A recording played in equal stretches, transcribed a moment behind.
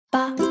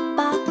Welcome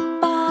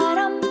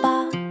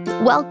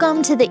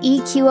to the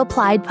EQ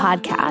Applied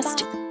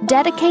podcast,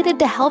 dedicated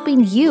to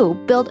helping you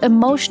build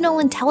emotional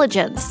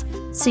intelligence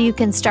so you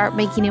can start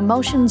making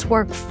emotions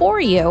work for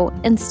you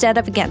instead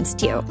of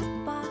against you.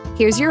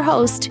 Here's your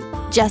host,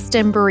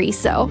 Justin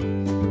Bariso.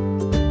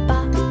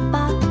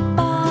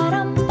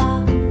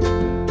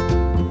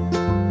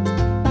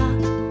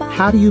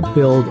 How do you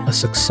build a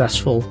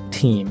successful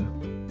team?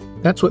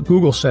 That's what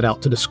Google set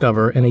out to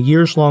discover in a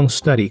years-long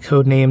study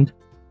codenamed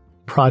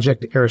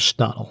Project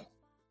Aristotle.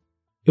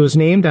 It was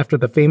named after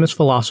the famous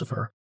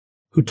philosopher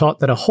who taught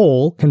that a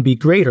whole can be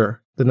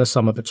greater than the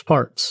sum of its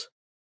parts.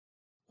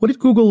 What did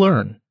Google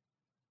learn?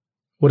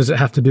 What does it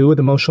have to do with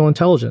emotional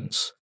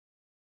intelligence?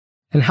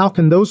 And how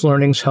can those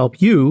learnings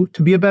help you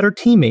to be a better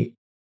teammate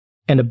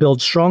and to build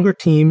stronger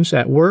teams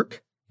at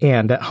work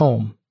and at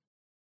home?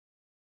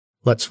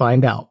 Let's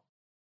find out.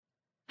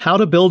 How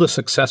to build a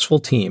successful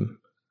team.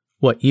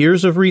 What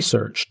years of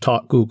research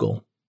taught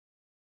Google.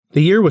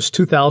 The year was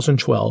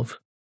 2012.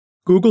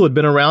 Google had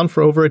been around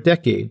for over a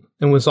decade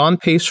and was on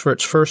pace for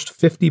its first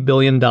 $50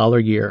 billion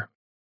year.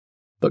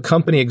 But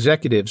company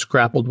executives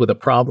grappled with a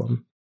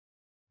problem.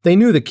 They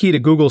knew the key to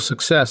Google's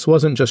success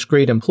wasn't just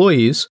great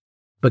employees,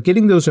 but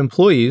getting those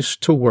employees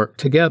to work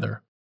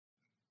together.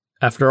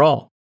 After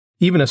all,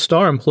 even a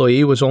star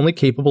employee was only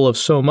capable of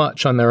so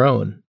much on their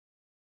own.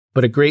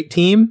 But a great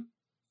team?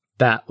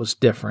 That was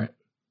different.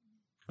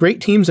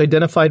 Great teams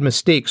identified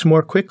mistakes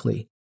more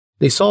quickly.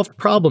 They solved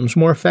problems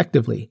more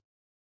effectively.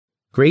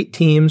 Great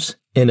teams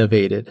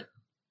innovated.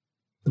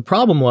 The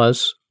problem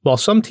was, while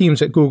some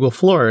teams at Google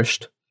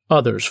flourished,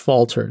 others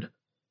faltered.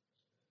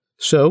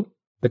 So,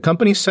 the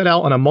company set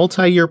out on a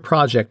multi-year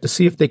project to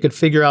see if they could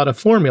figure out a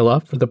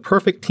formula for the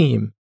perfect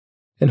team,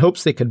 in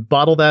hopes they could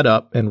bottle that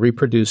up and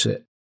reproduce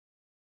it.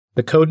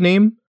 The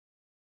codename?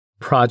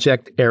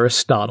 Project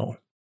Aristotle.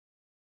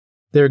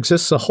 There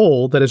exists a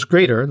whole that is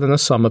greater than the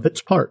sum of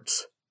its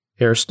parts.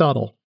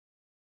 Aristotle.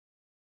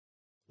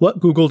 What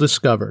Google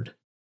discovered.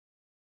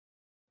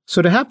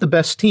 So to have the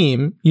best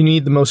team, you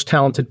need the most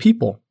talented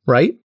people,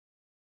 right?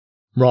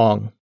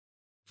 Wrong.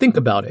 Think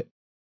about it.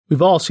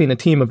 We've all seen a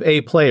team of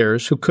A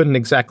players who couldn't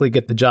exactly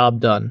get the job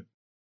done.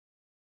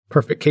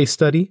 Perfect case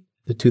study,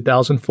 the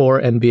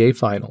 2004 NBA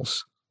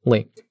Finals.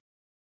 Link.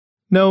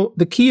 No,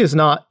 the key is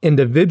not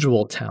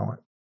individual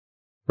talent.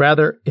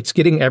 Rather, it's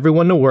getting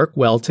everyone to work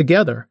well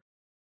together.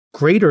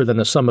 Greater than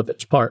the sum of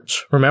its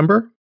parts,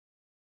 remember?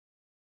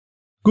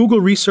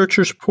 Google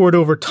researchers pored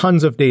over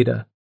tons of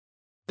data.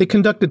 They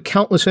conducted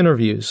countless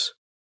interviews.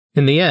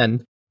 In the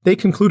end, they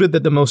concluded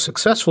that the most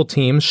successful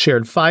teams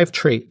shared 5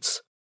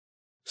 traits: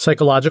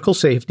 psychological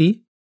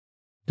safety,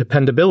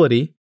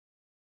 dependability,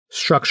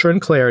 structure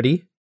and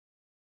clarity,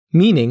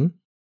 meaning,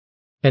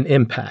 and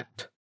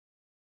impact.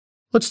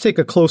 Let's take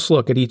a close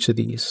look at each of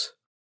these.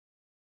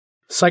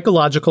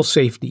 Psychological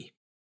safety.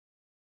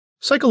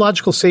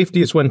 Psychological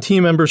safety is when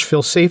team members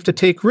feel safe to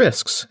take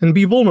risks and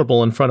be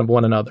vulnerable in front of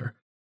one another.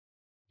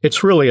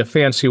 It's really a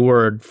fancy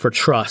word for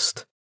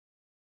trust.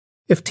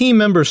 If team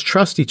members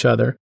trust each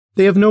other,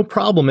 they have no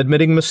problem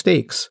admitting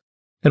mistakes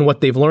and what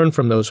they've learned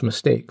from those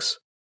mistakes.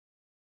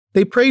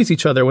 They praise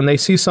each other when they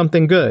see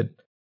something good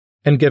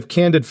and give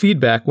candid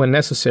feedback when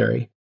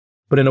necessary,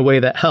 but in a way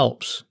that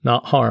helps,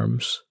 not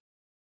harms.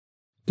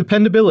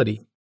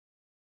 Dependability.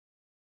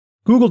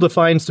 Google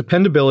defines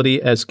dependability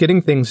as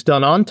getting things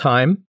done on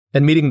time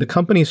and meeting the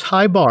company's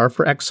high bar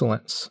for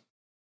excellence.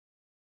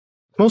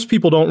 Most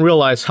people don't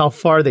realize how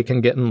far they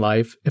can get in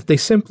life if they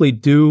simply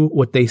do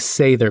what they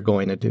say they're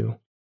going to do.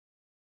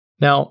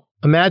 Now,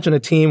 imagine a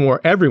team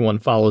where everyone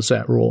follows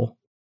that rule.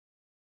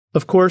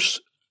 Of course,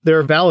 there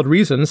are valid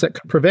reasons that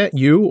could prevent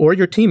you or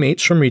your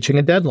teammates from reaching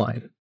a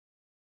deadline.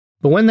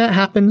 But when that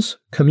happens,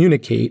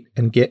 communicate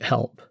and get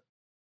help.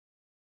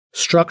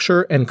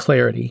 Structure and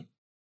clarity.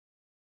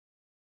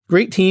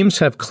 Great teams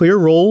have clear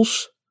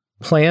roles,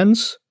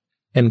 plans,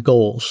 and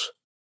goals.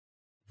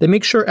 They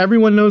make sure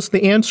everyone knows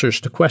the answers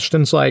to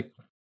questions like,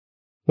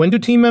 when do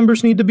team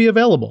members need to be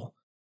available?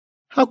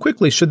 How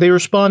quickly should they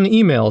respond to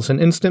emails and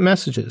instant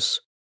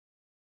messages?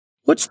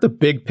 What's the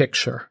big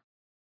picture?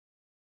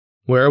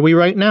 Where are we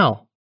right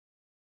now?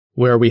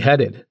 Where are we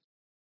headed?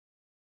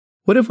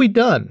 What have we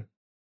done?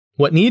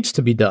 What needs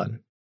to be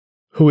done?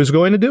 Who is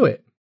going to do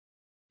it?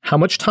 How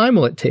much time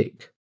will it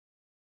take?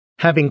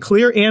 Having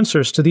clear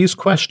answers to these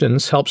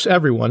questions helps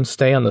everyone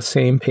stay on the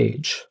same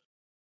page.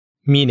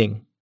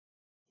 Meaning.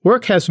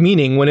 Work has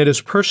meaning when it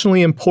is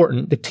personally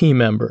important to team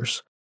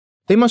members.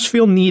 They must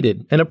feel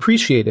needed and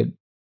appreciated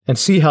and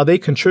see how they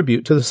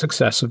contribute to the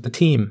success of the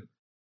team.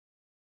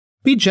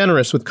 Be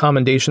generous with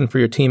commendation for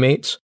your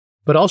teammates,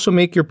 but also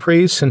make your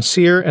praise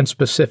sincere and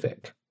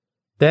specific.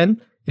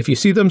 Then, if you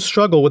see them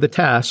struggle with a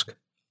task,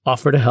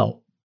 offer to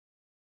help.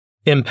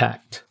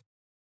 Impact.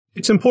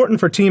 It's important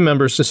for team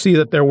members to see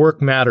that their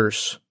work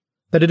matters,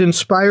 that it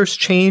inspires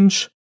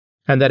change,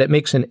 and that it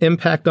makes an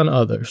impact on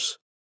others.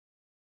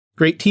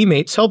 Great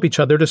teammates help each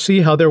other to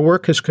see how their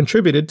work has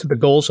contributed to the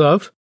goals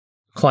of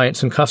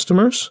clients and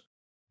customers,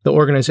 the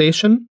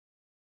organization,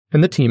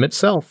 and the team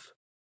itself.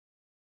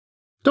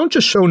 Don't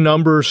just show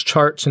numbers,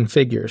 charts, and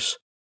figures.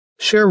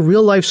 Share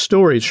real-life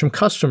stories from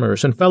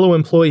customers and fellow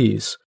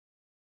employees.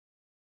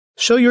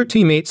 Show your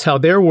teammates how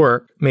their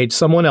work made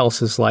someone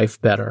else's life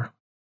better.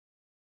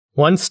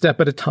 One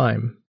step at a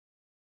time.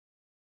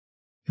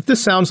 If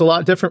this sounds a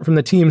lot different from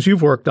the teams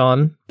you've worked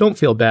on, don't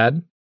feel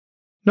bad.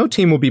 No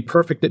team will be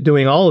perfect at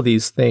doing all of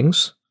these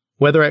things,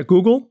 whether at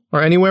Google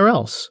or anywhere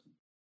else.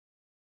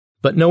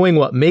 But knowing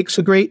what makes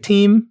a great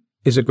team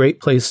is a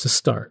great place to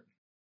start.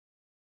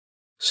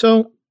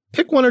 So,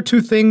 pick one or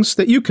two things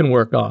that you can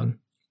work on.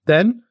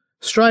 Then,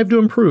 strive to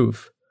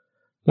improve.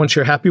 Once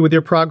you're happy with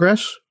your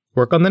progress,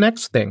 work on the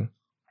next thing.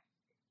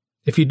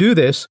 If you do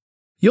this,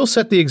 you'll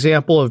set the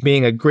example of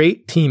being a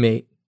great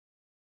teammate.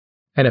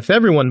 And if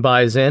everyone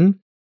buys in,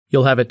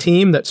 you'll have a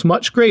team that's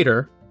much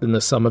greater than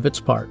the sum of its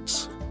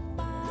parts.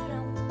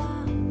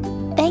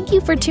 Thank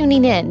you for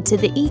tuning in to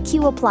the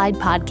EQ Applied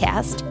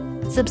podcast.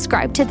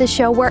 Subscribe to the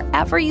show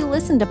wherever you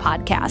listen to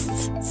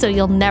podcasts so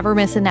you'll never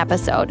miss an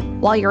episode.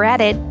 While you're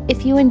at it,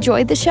 if you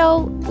enjoyed the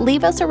show,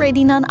 leave us a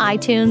rating on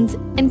iTunes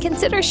and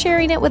consider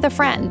sharing it with a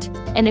friend.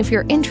 And if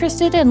you're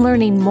interested in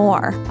learning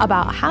more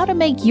about how to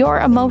make your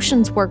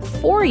emotions work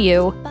for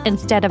you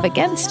instead of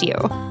against you,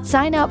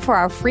 sign up for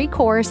our free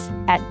course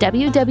at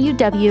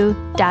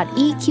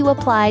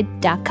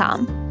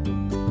www.eqapplied.com.